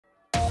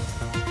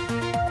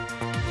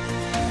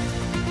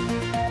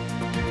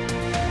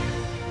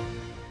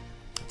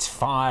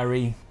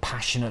fiery,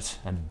 passionate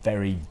and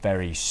very,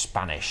 very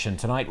Spanish. And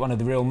tonight one of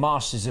the real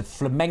masters of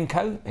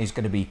flamenco is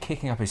going to be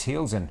kicking up his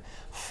heels and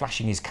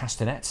flashing his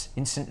castanets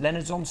in St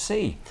Leonards on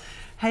Sea.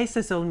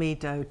 Jesus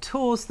Olmedo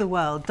tours the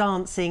world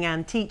dancing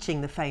and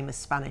teaching the famous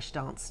Spanish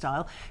dance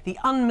style, the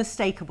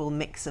unmistakable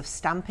mix of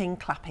stamping,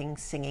 clapping,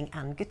 singing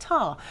and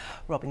guitar.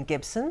 Robin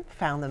Gibson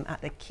found them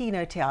at the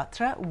Kino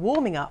Teatr,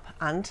 warming up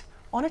and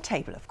on a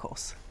table, of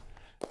course.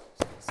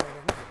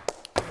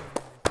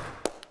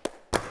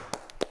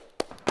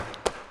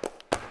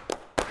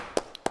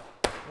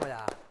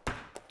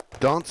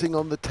 Dancing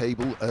on the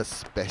table, a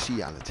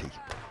speciality.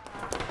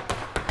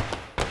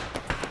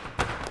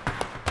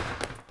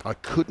 I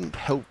couldn't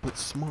help but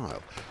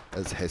smile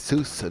as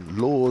Jesus and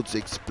Lourdes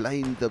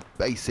explained the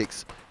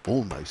basics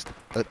almost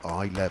at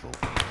eye level.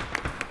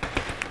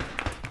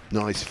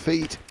 Nice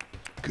feet,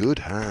 good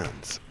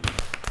hands.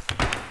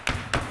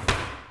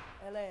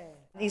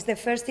 It's the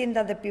first thing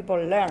that the people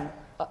learn,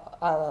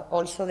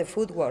 also the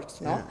footwork,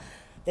 no? Yeah.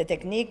 The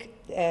technique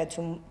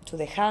to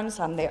the hands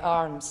and the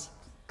arms.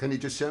 Can you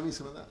just show me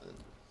some of that?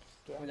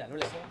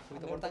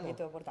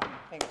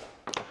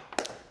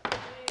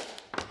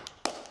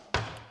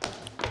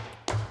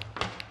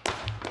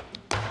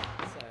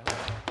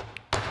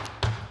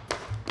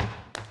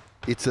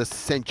 It's a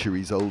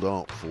centuries-old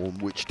art form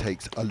which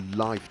takes a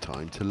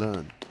lifetime to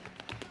learn.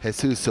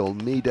 Jesus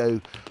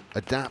Olmedo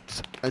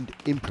adapts and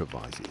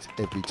improvises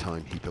every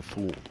time he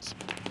performs.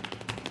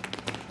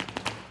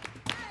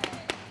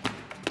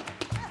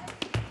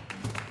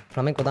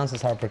 Flamenco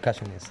dancers are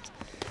percussionists.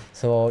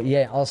 So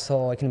yeah,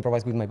 also I can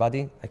improvise with my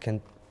body. I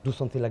can do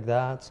something like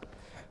that,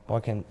 or I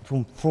can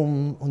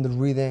boom on the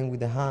rhythm with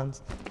the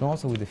hands, and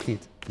also with the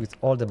feet, with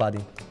all the body.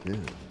 Yeah.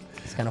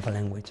 It's kind of a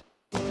language.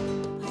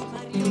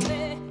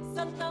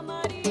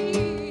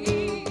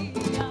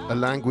 A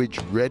language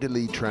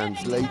readily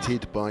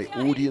translated by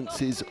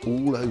audiences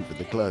all over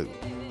the globe.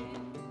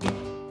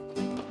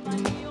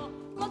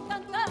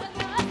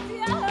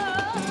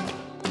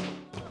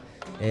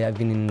 I've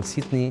been in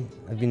Sydney,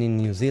 I've been in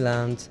New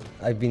Zealand,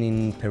 I've been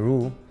in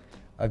Peru,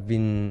 I've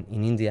been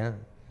in India,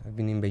 I've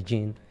been in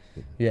Beijing.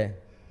 Yeah,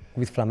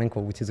 with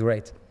flamenco, which is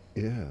great.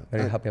 Yeah.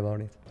 Very happy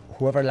about it.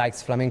 Whoever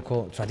likes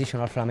flamenco,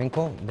 traditional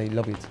flamenco, they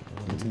love it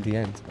until the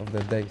end of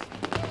their days.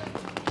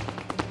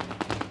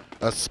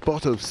 A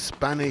spot of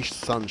Spanish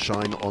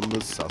sunshine on the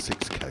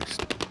Sussex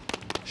coast.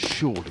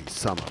 Surely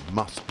summer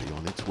must be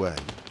on its way.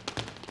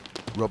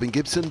 Robin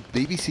Gibson,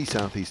 BBC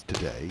South East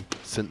Today,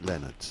 St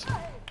Leonards.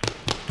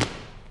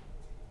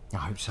 I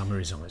hope summer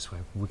is on its way.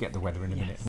 We'll get the weather in a minute.